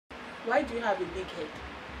Why do you have a big head?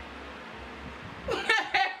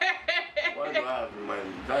 Why do I have a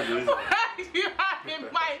mind? That's the reason. Why do you have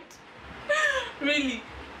a mind? Really?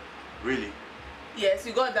 Really? Yes,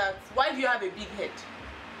 you got that. Why do you have a big head?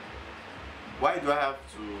 Why do I have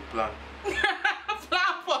to plan?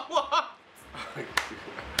 Plan for what?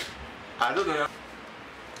 I don't know.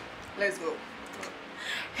 Let's go.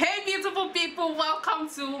 Hey beautiful people, welcome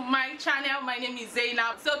to my channel. My name is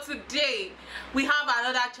Zainab. So today we have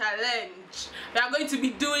another challenge. We are going to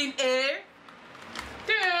be doing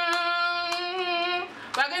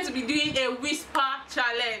a whisper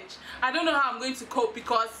challenge. I don't know how I'm going to cope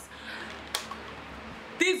because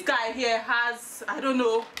this guy here has, I don't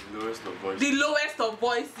know, The lowest of voices. The lowest of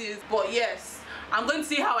voices. But yes, I'm going to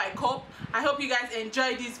see how I cope. I hope you guys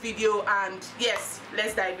enjoy this video, and yes,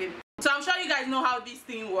 let's dive in. So I'm sure you guys know how this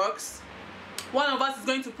thing works. One of us is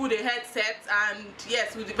going to put a headset, and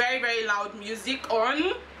yes, with very loud music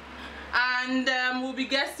on, and we'll be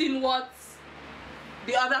guessing what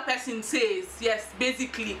the other person says. Yes,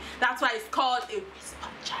 basically that's why it's called a whisper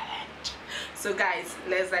challenge. So guys,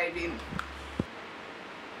 let's dive in.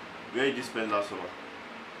 Where did you spend last summer?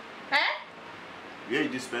 Eh? Where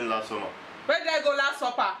did you spend last summer? Where did I go last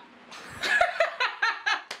supper?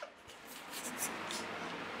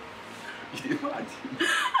 You did mad.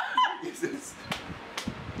 Jesus.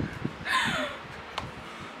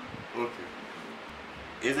 Okay.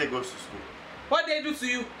 Eze goes to school. What did they do to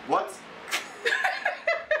you? What?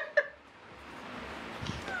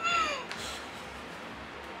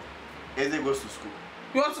 Eze goes to school.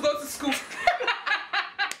 You want to go to school?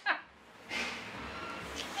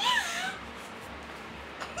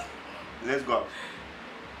 Let's go out.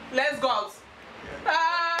 Let's go out. Yeah.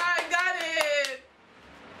 Ah, I got it.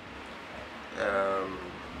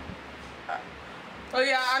 Oh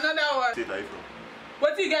yeah, another one. State are you from?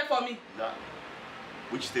 What do you get for me? That.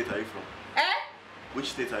 Which state are you from? Eh?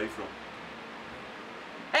 Which state are you from?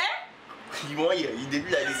 Eh? You want hear? You did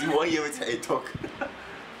like this. You want hear what I talk?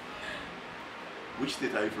 Which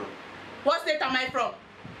state are you from? What state am I from?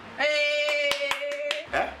 Hey.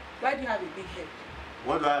 Eh? Why do you have a big head?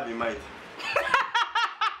 What do I have in mind?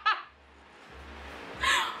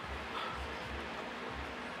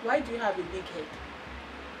 Why do you have a big head?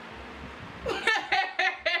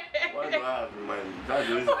 Why do I have in mind? That's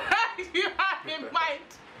the reason. Why do you have a mind?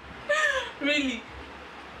 Really?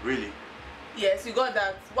 Really? Yes, you got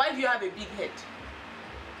that. Why do you have a big head?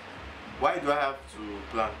 Why do I have to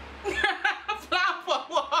plan? Plan for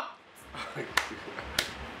what?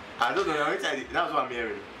 I don't know. That's what I'm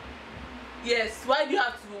hearing. Yes, why do you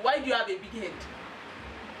have a big head?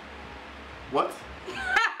 What?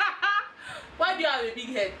 Why do you have a big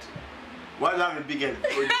head? Why do I have a big head?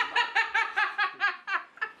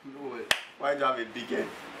 No way. Why do I have a big head?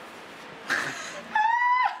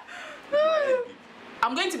 My head big.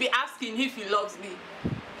 I'm going to be asking if he loves me.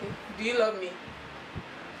 Okay. Do you love me?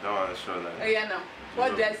 No, I'm sure Oh that. yeah, now.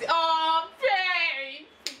 What did I say? Oh, very.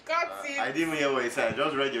 Got it. I didn't even hear what you said. I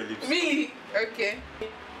just read your lips. Really? Okay.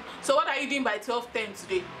 So what are you doing by 12:10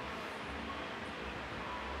 today?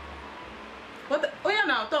 Oh yeah,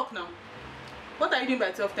 now talk now. What are you doing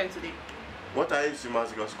by 12:10 today? What are you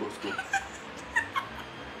swimmers girls go school?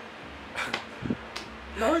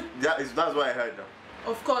 No, that's what I heard now.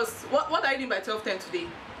 Of course. What are you doing by 12:10 today?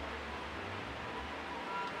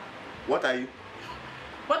 What are you?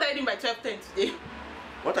 What are you doing by 12:10 today?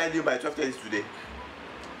 What are you doing by 12:30 today?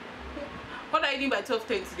 What are you doing by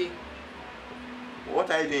 12:10 today? What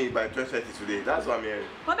are you doing by 12:30 today? That's what I'm hearing.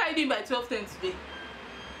 What are you doing by 12:10 today?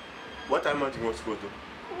 What time are you going to school to?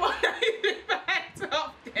 What are you doing by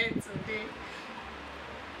 12:10 today?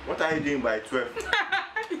 What are you doing by 12?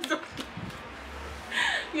 It's okay.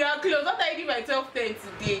 You are close. What are you doing by 12:10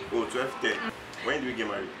 today? Oh, 12:10. When do we get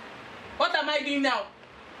married? What am I doing now?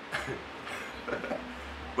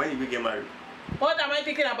 When did we get married? What am I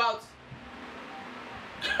thinking about?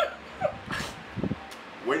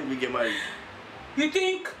 When did we get married? You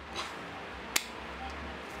think?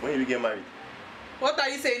 When did we get married? What are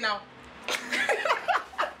you saying now?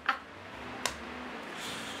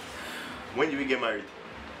 When did we get married?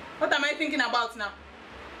 What am I thinking about now?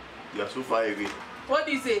 You are so far away. What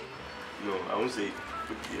do you say? No, I won't say it.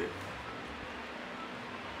 Yeah.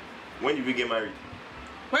 When did we get married?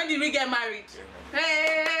 When did we get married? Yeah.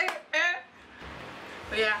 Hey,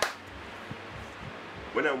 Oh yeah.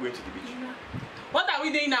 When are we going to the beach? What are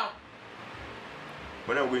we doing now?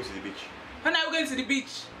 When are we going to the beach? When are we going to the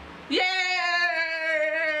beach? Yay!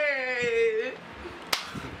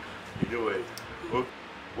 You know what? Oh,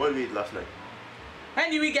 what did we eat last night? When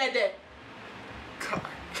did we get there?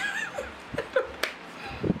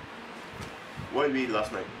 What did we eat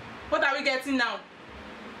last night? What are we getting now?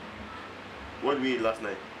 What did we eat last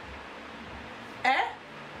night? Eh?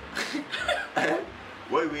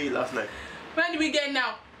 What did we eat last night? When did we get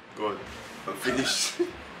now? God, I'm finished.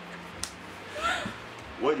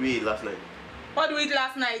 What did we eat last night? What did we eat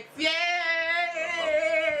last night? Yay!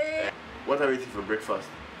 What are we eating for breakfast?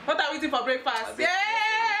 What are we eating for breakfast? Yay!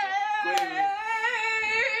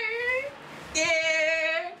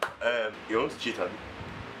 Yeah! You want to cheat, Abby?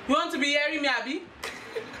 You want to be hearing me, Abby?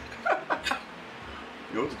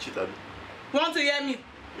 You want to cheat, Abby? You want to hear me?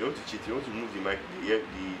 You want to cheat? You want to move the mic?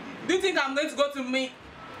 Do you think I'm going to go to me?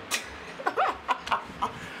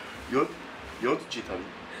 You want to cheat, Abby?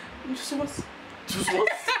 Just once. Just once.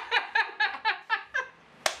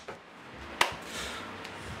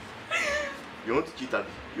 You want to cheat,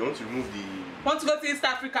 Abby? You want to remove the... Want to go to East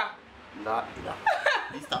Africa? Nah.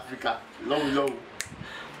 East Africa. Low.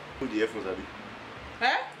 Remove the earphones, Abby.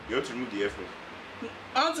 Eh? You want to remove the earphones?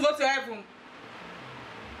 I want to go to heaven.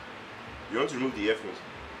 You want to remove the earphones?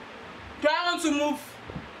 Do I want to move?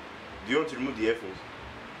 Do you want to remove the earphones?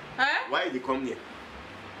 Eh? Why did they come here?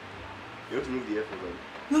 You want to remove the earphones, Abby?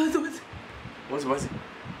 No. What's it?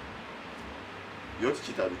 You want to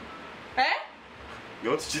cheat, Abby? Eh? You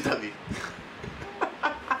want to cheat, Abby?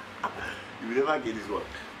 You will never get this one.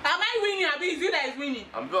 Am I winning, Abby? Is you that is winning?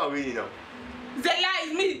 I'm not winning now. Zella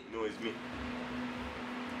is me. No, it's me.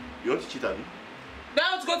 You want to cheat, Abby? Do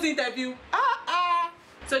I want to go to interview?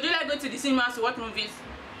 So do you like going to the cinemas to watch movies?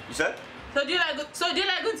 You said? So do you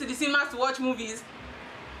like going to the cinemas to watch movies?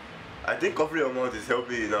 I think covering your mouth is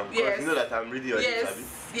helping you now. Because Yes. you know that I'm really on this, Abby.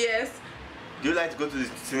 Yes. Do you like to go to the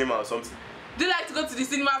cinema or something? Do you like to go to the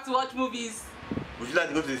cinema to watch movies? Would you like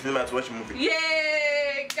to go to the cinema to watch a movie?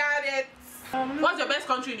 Yay! Got it. What's your best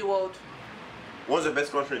country in the world? What's the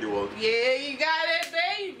best country in the world? Yeah, you got it,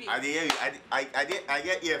 baby. I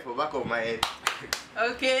get ear for back of my head.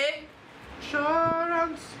 Okay.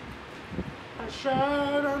 Assurance.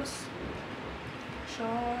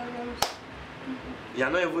 You're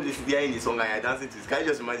not even listening the song I am dancing to. Can you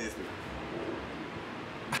just imagine this?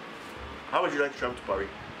 How would you like to travel to Paris?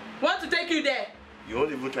 Want to take you there? You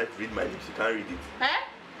won't even try to read my lips, you can't read it. Eh?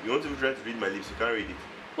 You won't even try to read my lips, you can't read it.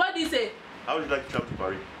 What do you say? How would you like to travel to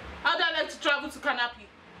Paris? How do I like to travel to Canopy?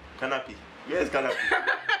 Canopy. Where is Canopy?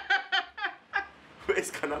 Where is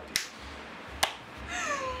Canopy?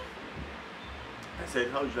 I said,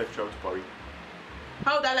 how would you like to travel to Paris?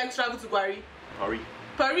 How would I like to travel to Paris? Paris.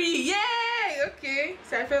 Paris, yay! Okay,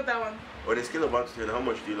 so I felt that one. On a scale of 1 to 10, how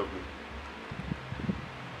much do you love me?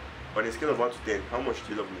 On a scale of 1 to 10, how much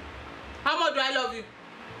do you love me? How much do I love you?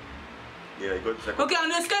 Yeah, I got the second. Okay,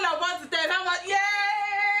 on a scale of 1 to 10, how much? Yay!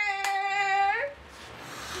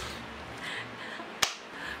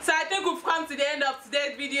 So I think we've come to the end of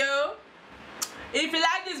today's video. If you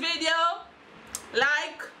like this video,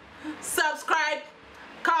 like, subscribe,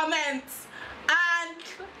 comment, and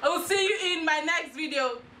I will see you in my next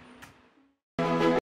video.